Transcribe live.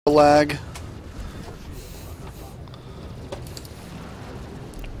lag.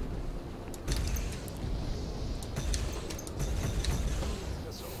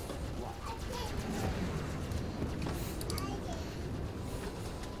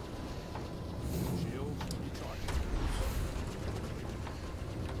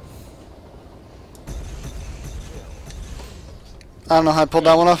 I don't know how I pulled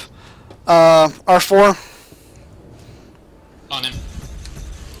that one off. R4. On him.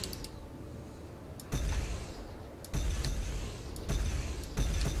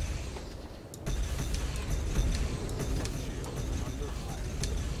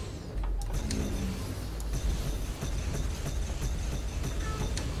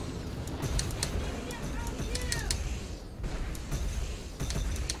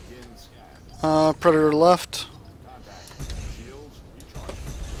 Predator left.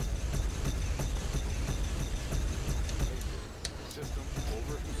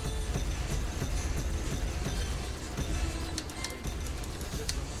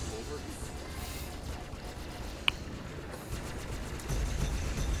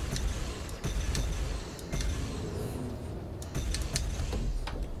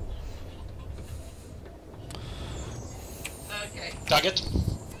 Target.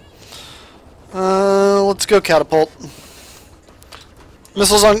 Let's go catapult.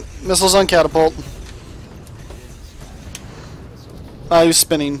 Missiles on catapult. He's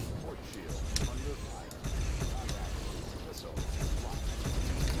spinning.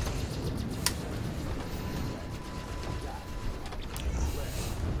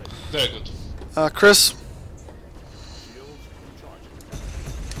 Very good. Chris.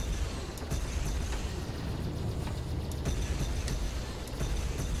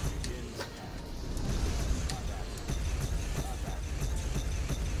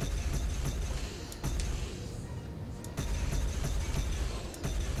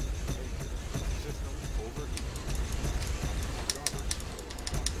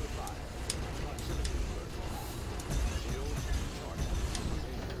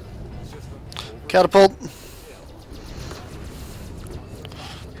 Catapult.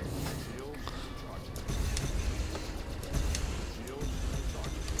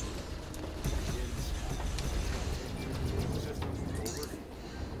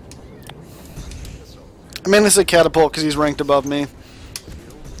 I mainly say catapult because he's ranked above me.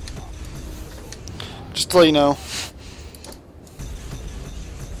 Just to let you know.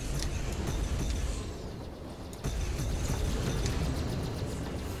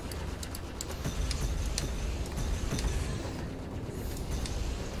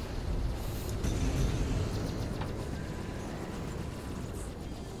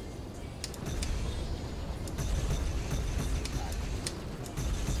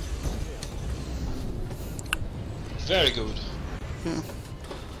 Very good.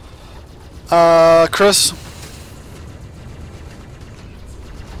 Chris.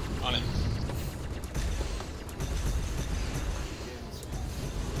 On him.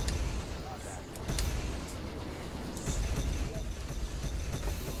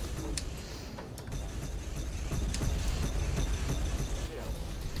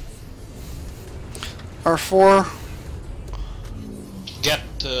 R4. Get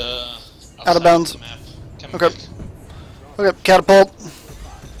Out of bounds. The map. Okay. Okay, catapult.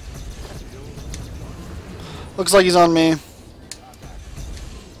 Looks like he's on me.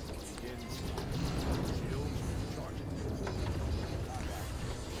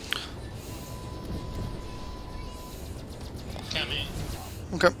 Cammy.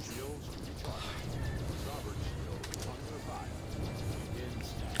 Okay.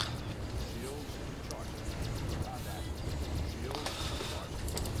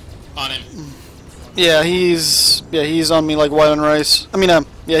 On him. Yeah, he's on me like white on rice. I mean,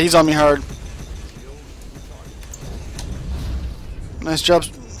 yeah, he's on me hard. Nice job.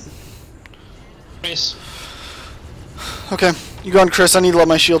 Chris. Okay, you go on, Chris. I need to let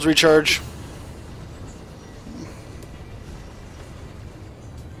my shields recharge.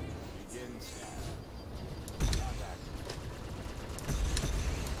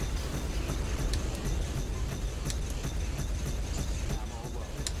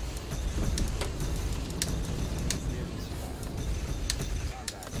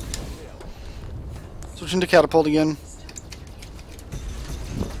 Switching to catapult again.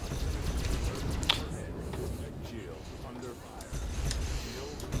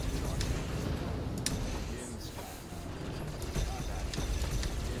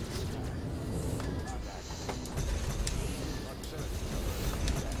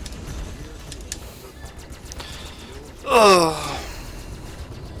 Ugh.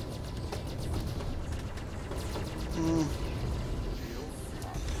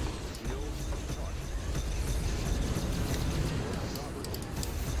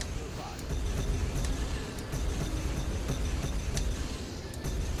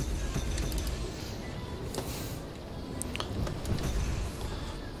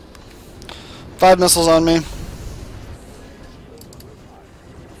 5 missiles on me.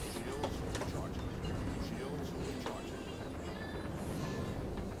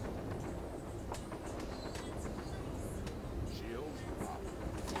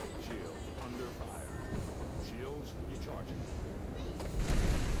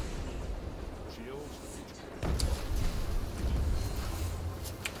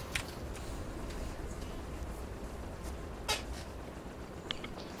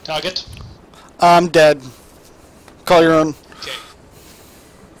 Target. I'm dead. Call your own. Okay.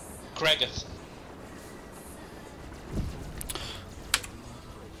 Craigeth.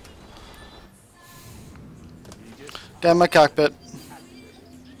 Down my cockpit.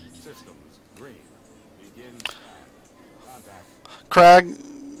 Crag.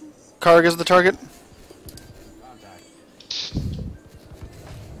 Karg is the target.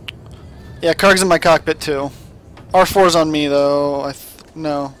 Yeah, Karg's in my cockpit too. R4's on me though.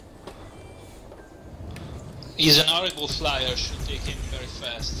 No. He's an horrible flyer, should take him very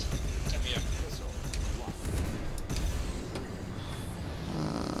fast. Come here.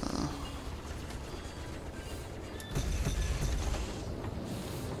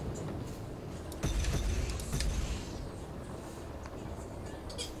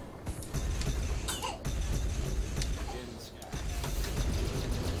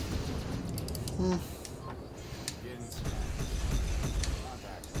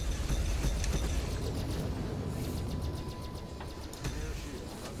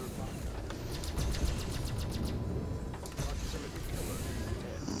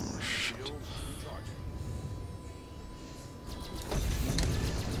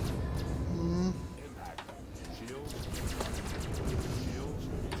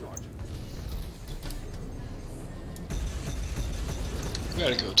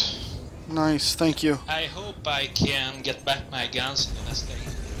 Very good. Nice, thank you. I hope I can get back my guns in the next day.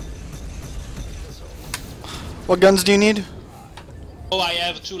 What guns do you need? Oh, I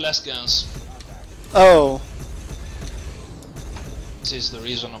have 2 less guns. Oh. This is the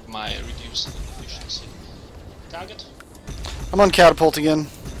reason of my reduced efficiency. Target? I'm on catapult again.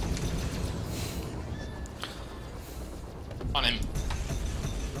 On him.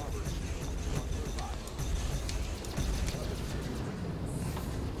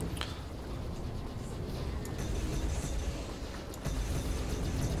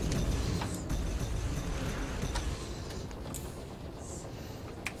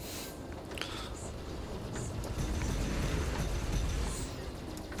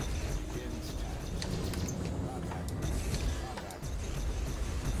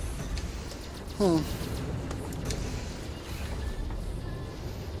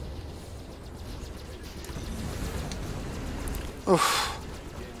 Oof.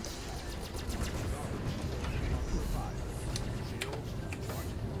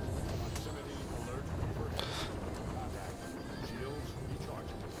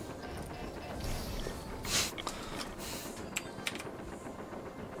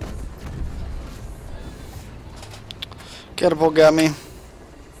 Catapult got me.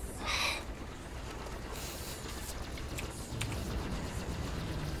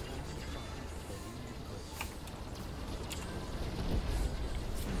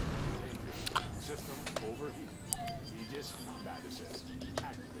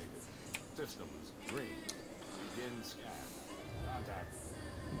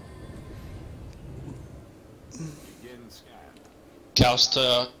 Joust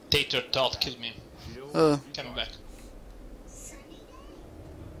Tater Tot killed me. Coming back.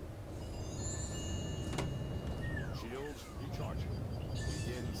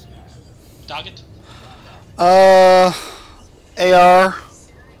 Target? AR.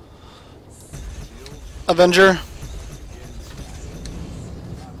 Avenger.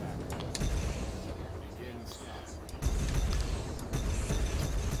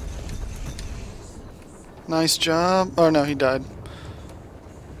 Nice job. Oh no, he died.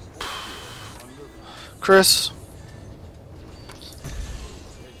 Chris.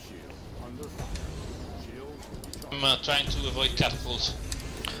 I'm trying to avoid catapults.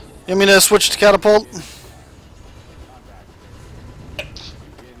 You want me to switch to catapult?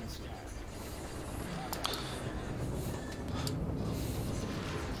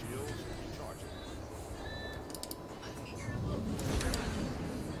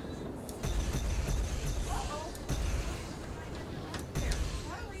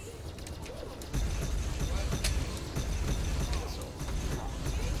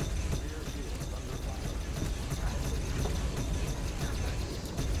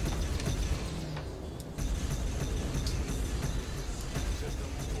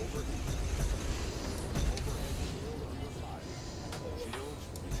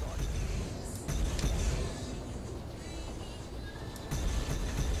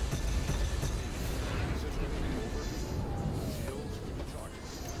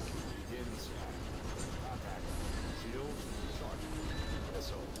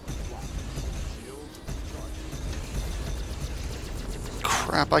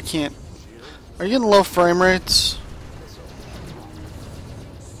 Crap, I can't. Are you getting low frame rates?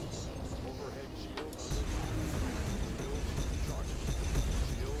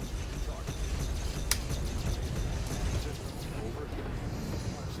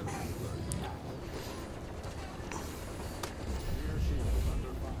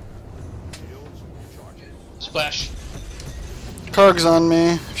 Splash. Karg's on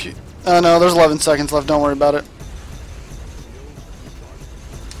me. If you, oh no, there's 11 seconds left. Don't worry about it.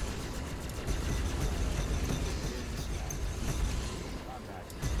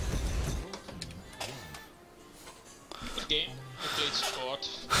 Good game. I played support.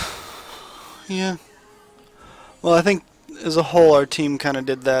 Yeah. Well, I think as a whole our team kind of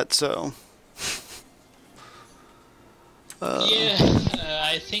did that, so. Yeah,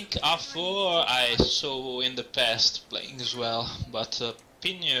 I think R4 I saw in the past playing as well, but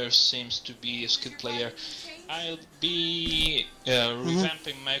Pinier seems to be a skilled player. I'll be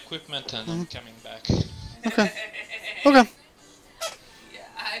revamping my equipment and I'm coming back. Okay. Okay. Yeah,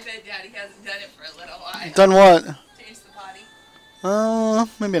 I bet Daddy hasn't done it for a little while. Done what? Changed the potty.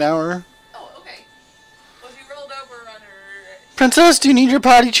 Maybe an hour. Oh, okay. Well, she rolled over on her... Princess, do you need your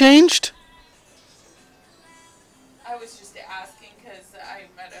potty changed? I was just asking because I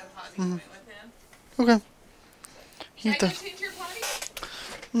met a potty point with him. Okay. Can I He go does. change your potty?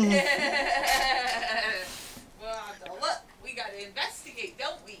 Mhm. Well, now look, we got to investigate,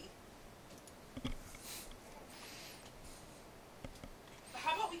 don't we?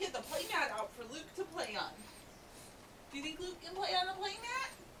 How about we get the playmat out for Luke to play on? Do you think Luke can play on a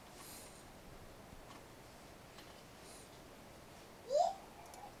playmat?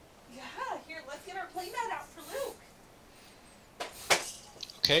 Yeah, here, let's get our playmat out for Luke.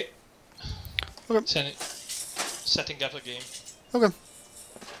 Okay. Okay. Setting up a game. Okay.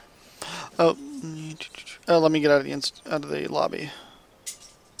 Oh, let me get out of the out of the lobby.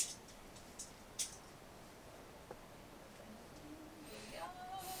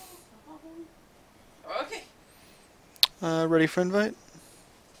 Okay. Ready for invite?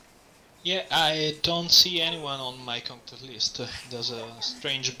 Yeah, I don't see anyone on my contact list. There's a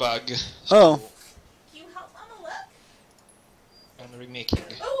strange bug. Oh. Can you help Mama look? I'm remaking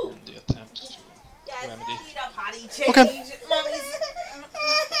Oh. the attempt to Yes, remedy. I need a potty change. Okay. Mommy's...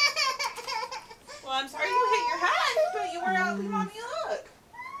 Well, I'm sorry you hit your head, but you were out with Mommy look.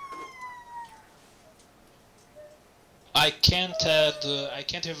 I can't add. I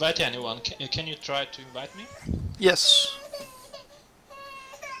can't invite anyone. Can you try to invite me? Yes.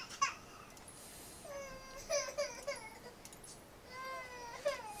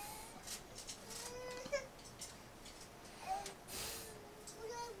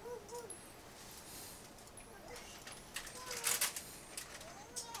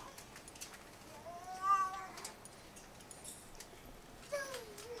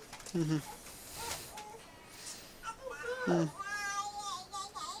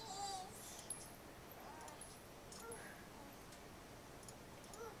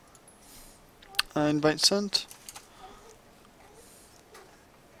 Invite sent.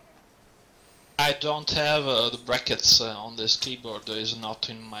 I don't have the brackets on this keyboard. Is not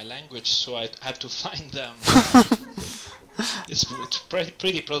in my language, so I have to find them. It's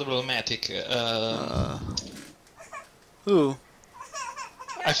pretty problematic. Ooh.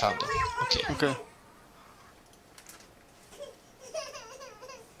 I found them. Okay. Okay.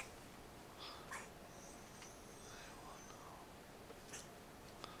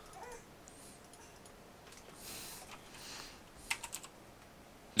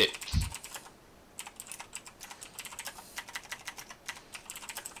 There.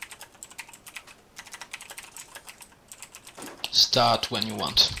 Start when you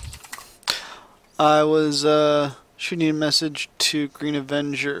want. I was shooting a message to Green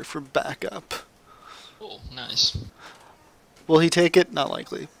Avenger for backup. Oh, nice. Will he take it? Not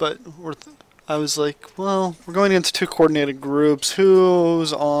likely, but I was like, well, we're going into two coordinated groups.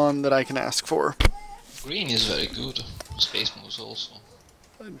 Who's on that I can ask for? Green is very good. Space Moose also.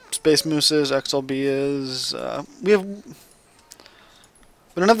 Space Moose is, XLB is. We have. We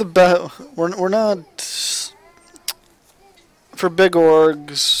don't have the we're not. For big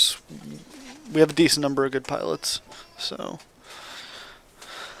orgs, we have a decent number of good pilots, so.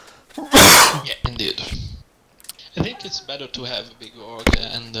 Yeah, indeed. I think it's better to have a big org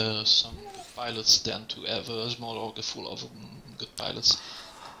and some good pilots than to have a small org full of good pilots.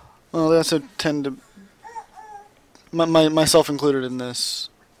 Well, they also tend to. Myself included in this.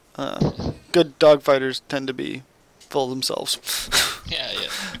 Good dogfighters tend to be full of themselves. Yeah.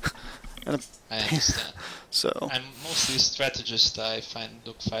 And I understand. so. I'm mostly a strategist. I find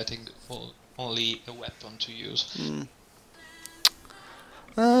dogfighting only a weapon to use.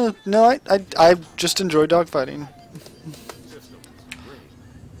 No, I just enjoy dogfighting.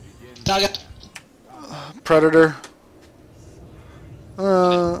 Target. Predator.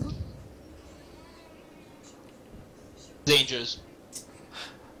 Dangers.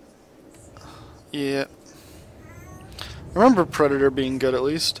 Yeah. I remember Predator being good at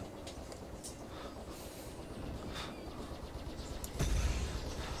least.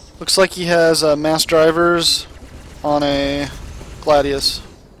 Looks like he has mass drivers on a Gladius.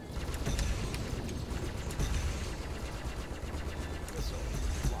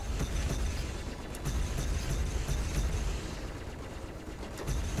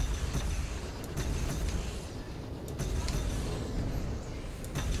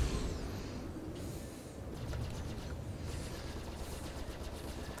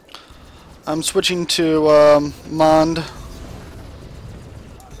 I'm switching to Mond.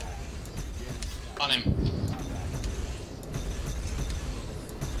 On him.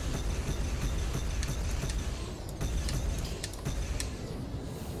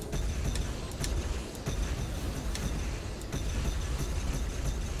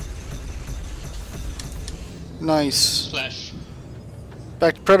 Nice. Splash.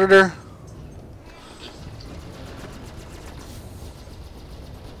 Back to Predator.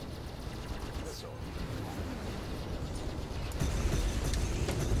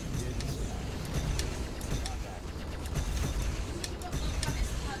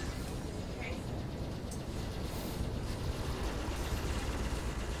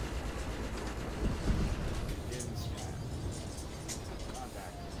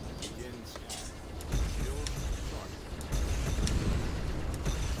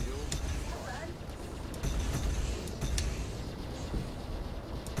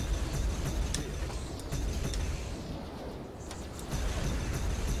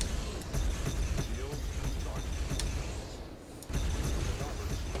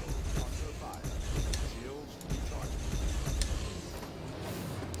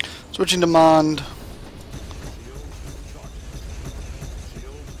 Switching to Mond.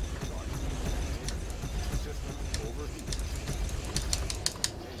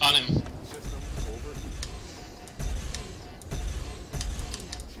 On him.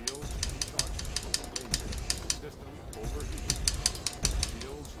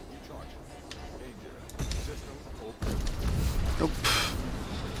 Nope.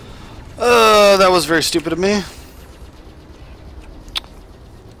 That was very stupid of me.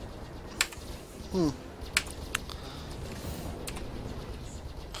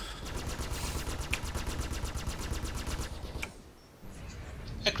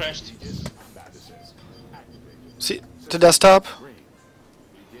 I crashed. See, to desktop.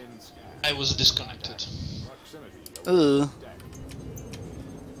 I was disconnected. Ugh.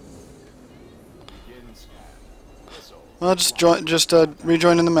 Well, just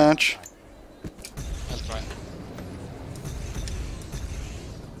rejoin in the match. I'll try.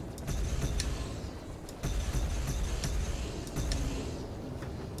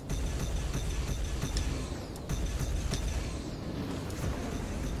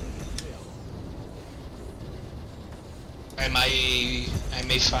 I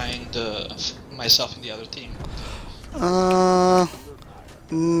may find myself in the other team.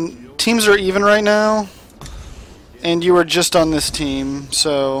 Teams are even right now, and you are just on this team,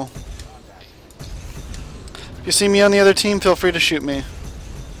 so if you see me on the other team, feel free to shoot me.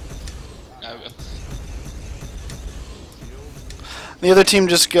 I will. The other team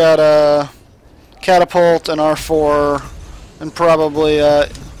just got a catapult, an R4, and probably other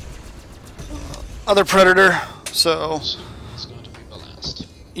Predator, so So it's going to be balanced.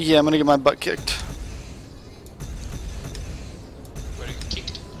 yeah, I'm gonna get my butt kicked. Where you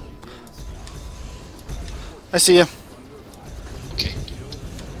kicked. I see you. Okay.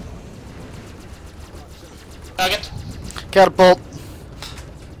 Target. Catapult.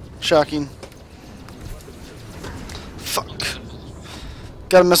 Shocking. Fuck.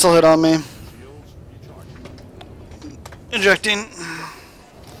 Got a missile hit on me. Ejecting.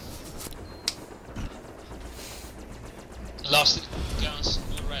 Lost guns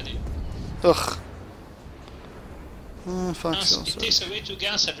already. Ugh. Fuck Guns, so it takes away 2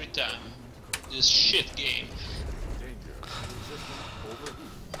 guns every time. This shit game.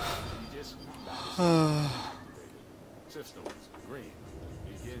 Systems green.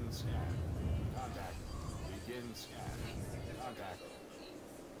 Begin scan. Contact. Begin scan. Contact.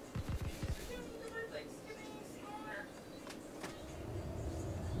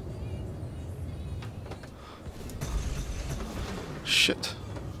 Shit.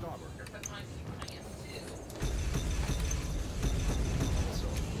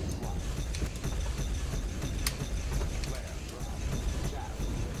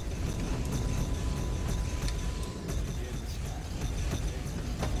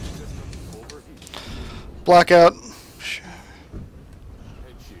 Blackout. Head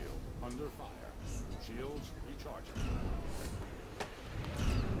shield under fire. Shields recharging.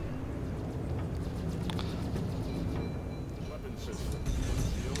 Weapon system.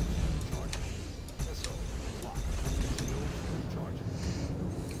 Shields recharging. Missile locked. Shields recharging.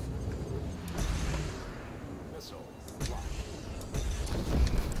 Missile locked.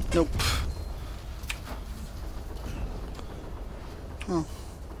 Nope. Oh.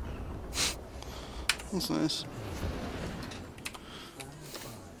 That's nice.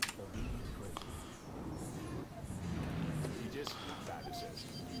 Aegis statuses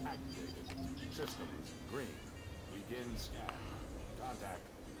activated. Systems green. Begin scan. Contact.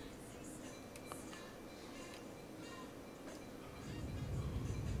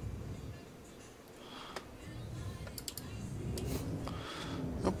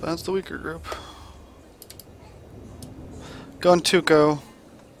 Nope, that's the weaker group. Going Tuco.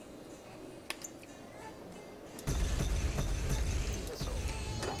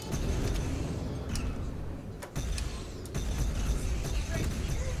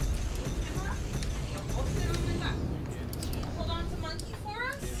 Hold on to monkey for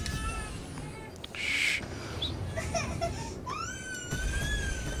us. Shh.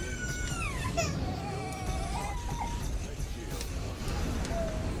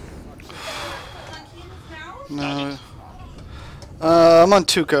 Monkey in his mouth. No. I'm on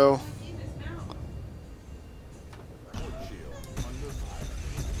Tuco. Monkey in his mouth. Shield under fire.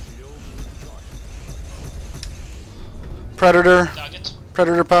 Shields recharging. Predator. Target.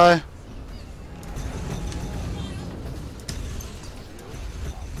 Predator pie.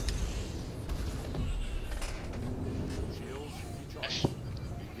 Shields recharging.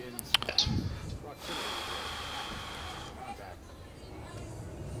 Begin scan. Proximity. Contact.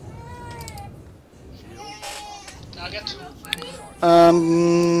 Shields Target. I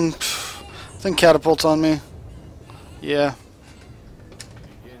think catapult's on me. Yeah.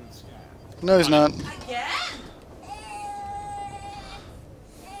 begin scan. No, he's not. Again?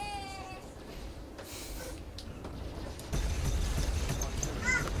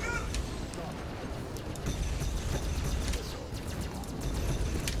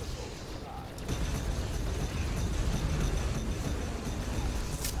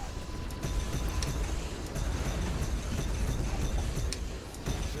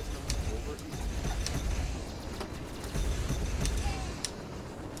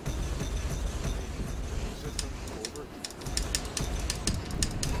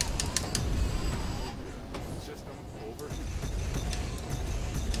 System overheat.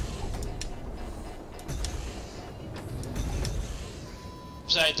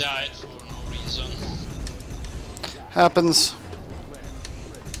 I died for no reason. Happens.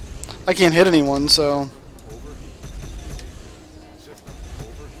 I can't hit anyone, so. System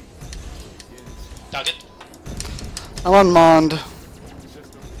overheat. Begin scan. Target. I'm on Mond.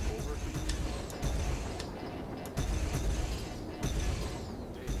 System overheat.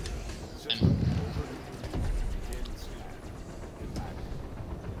 Danger. System overheat. Begin scan. Impact.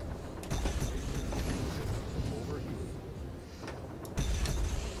 System overheat.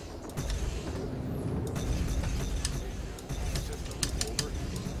 System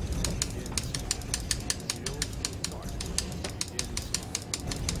overheat. Begin scan. Shields recharging. Begin scan.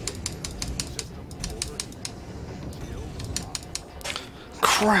 System overheat. Shields locked.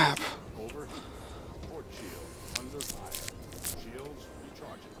 Crap. Overheat. Port shield under fire. Shields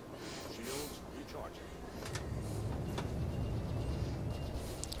recharging. Shields recharging.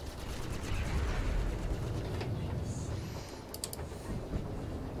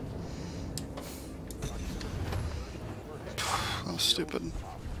 That was stupid.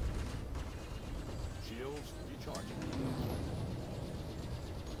 Shields recharging.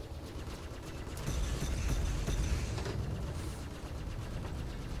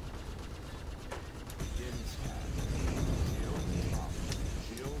 Begin scan. Shields off.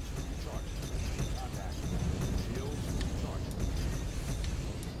 Shields recharging. Contact. Shields recharging.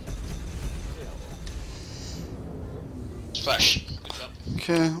 Kill. Splash. Good job.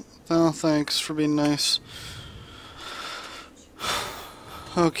 Okay. Oh, thanks for being nice.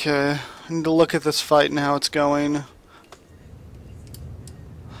 Okay. I need to look at this fight and how it's going. Shields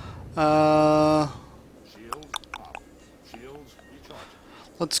off. Shields recharging.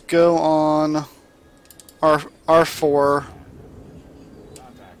 Let's go on R4.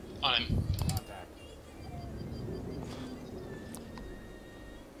 Contact. On him. Contact.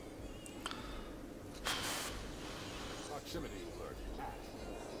 Proximity alert. Ash.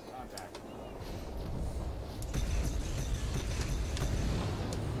 Contact.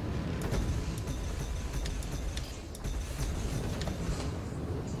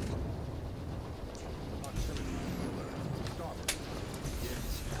 Proximity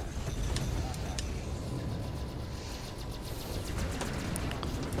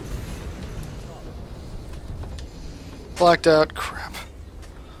Blacked out. Crap.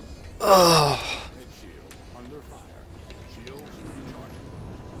 Ugh. Head shield under fire. Shields recharging.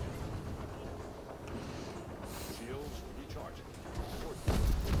 Shields recharging.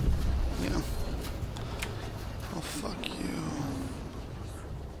 Yeah. Oh, fuck you.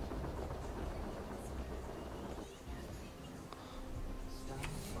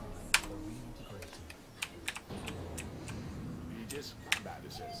 Aegis combat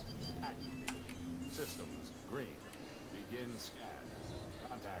assist activated. Systems green. Begin scan.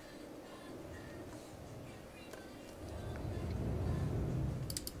 Contact.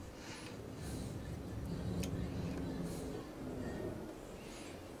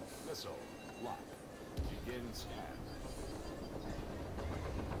 Missile lock. Begin scan.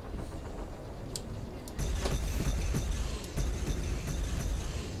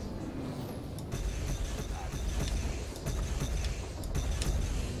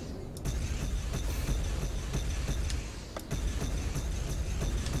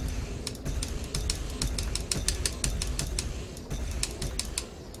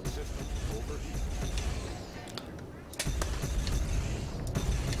 System overheat.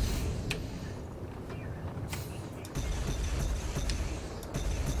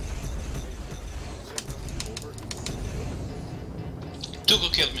 System overheat. Tuco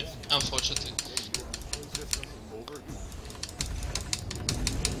killed me, unfortunately. System overheat.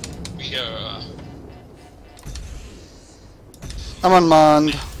 We hear I'm on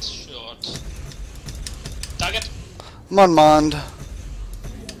Mond. short. Target. I'm on Mond.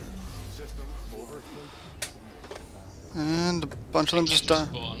 System overheat. And a bunch of them just die.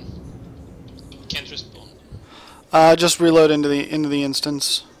 Respawn. Can't respawn. Just reload into the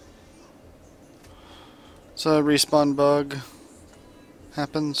instance. So a respawn bug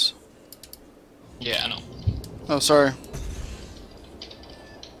happens. Yeah, I know. Oh, sorry.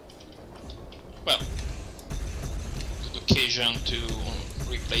 Well, good occasion to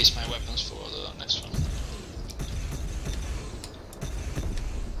replace my weapons for the next one.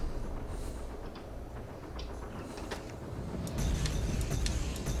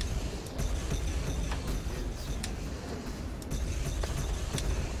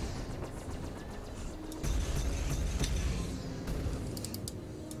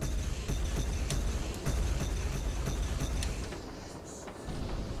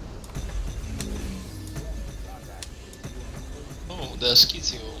 Oh, the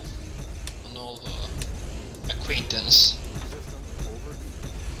Schizio, an old acquaintance.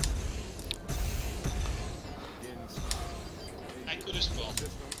 I could respawn.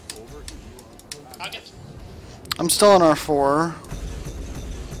 Target. I'm still on R4.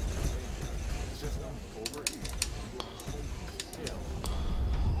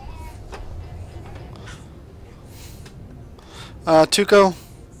 Tuco.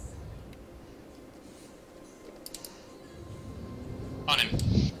 On him.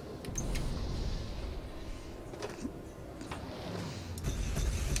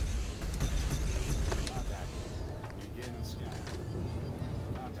 Begin scan.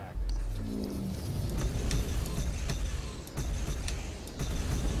 Contact.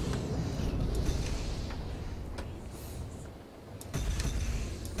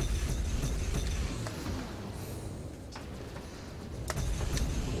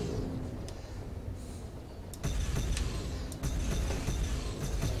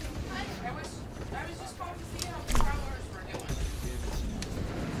 I was just calling to see how the prowlers were doing.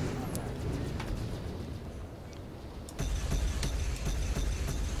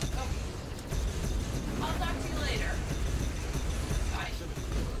 Oh. I'll talk to you later. Bye.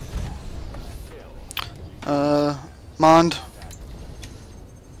 Mond.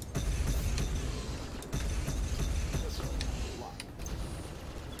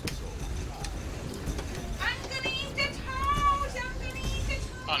 I'm gonna eat the toast! I'm gonna eat the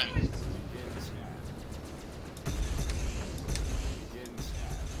toast! On him. Begin scan. Begin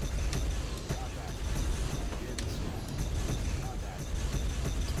scan. Contact. Begin scan. Contact.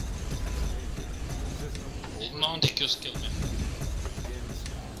 System Monty just killed me. begin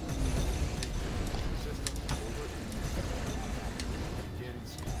scan. System overheat. Begin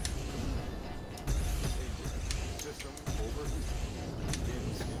scan. System overheat. Begin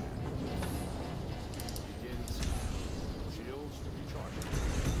scan. Begin scan. Shields recharging.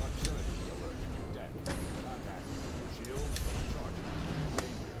 Proximity alert. Deck. Contact. Shields recharging.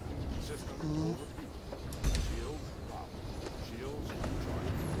 Danger. System overheat. Shield up. Shields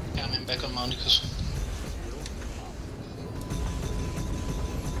recharging. Coming back on Monicus. Shield up.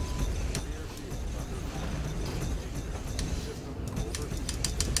 Rear shield under fire. Danger. System overheat.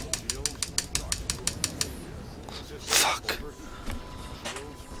 Shields recharging. Danger. System Fuck. overheat.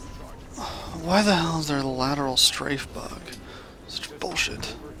 Shields recharging. Why the hell is there a lateral strafe bug? Such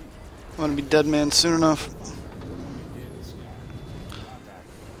bullshit. I'm gonna be dead man soon enough.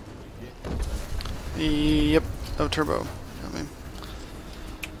 Yep. Oh, turbo. Got me.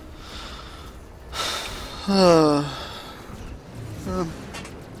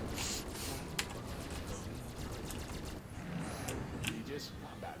 Aegis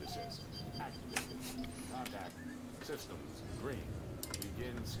combat assist activated. Contact systems green.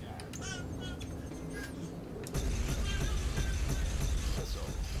 Begin scan.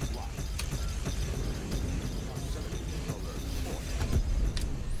 Missile locked. Proximity alert on.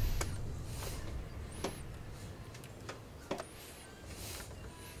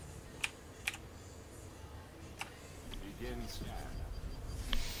 Begin scan.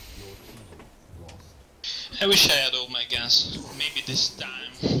 Your team lost. I wish I had all my guns. Maybe this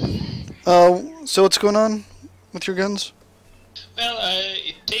time. So what's going on with your guns? Well,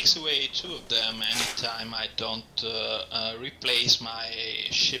 it takes away 2 of them anytime I don't replace my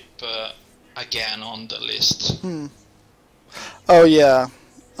ship again on the list. Oh yeah,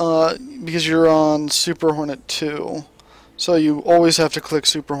 because you're on Super Hornet 2, so you always have to click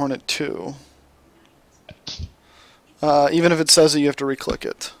Super Hornet 2. Even if it says that you have to re-click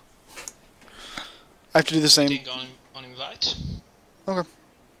it. I have to do the same. Thing on invite. Okay.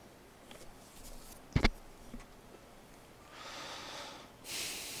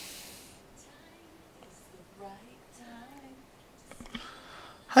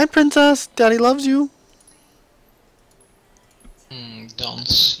 Hi, princess. Daddy loves you. Don't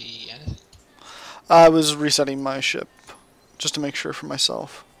see anything. I was resetting my ship, just to make sure for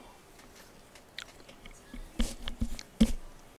myself.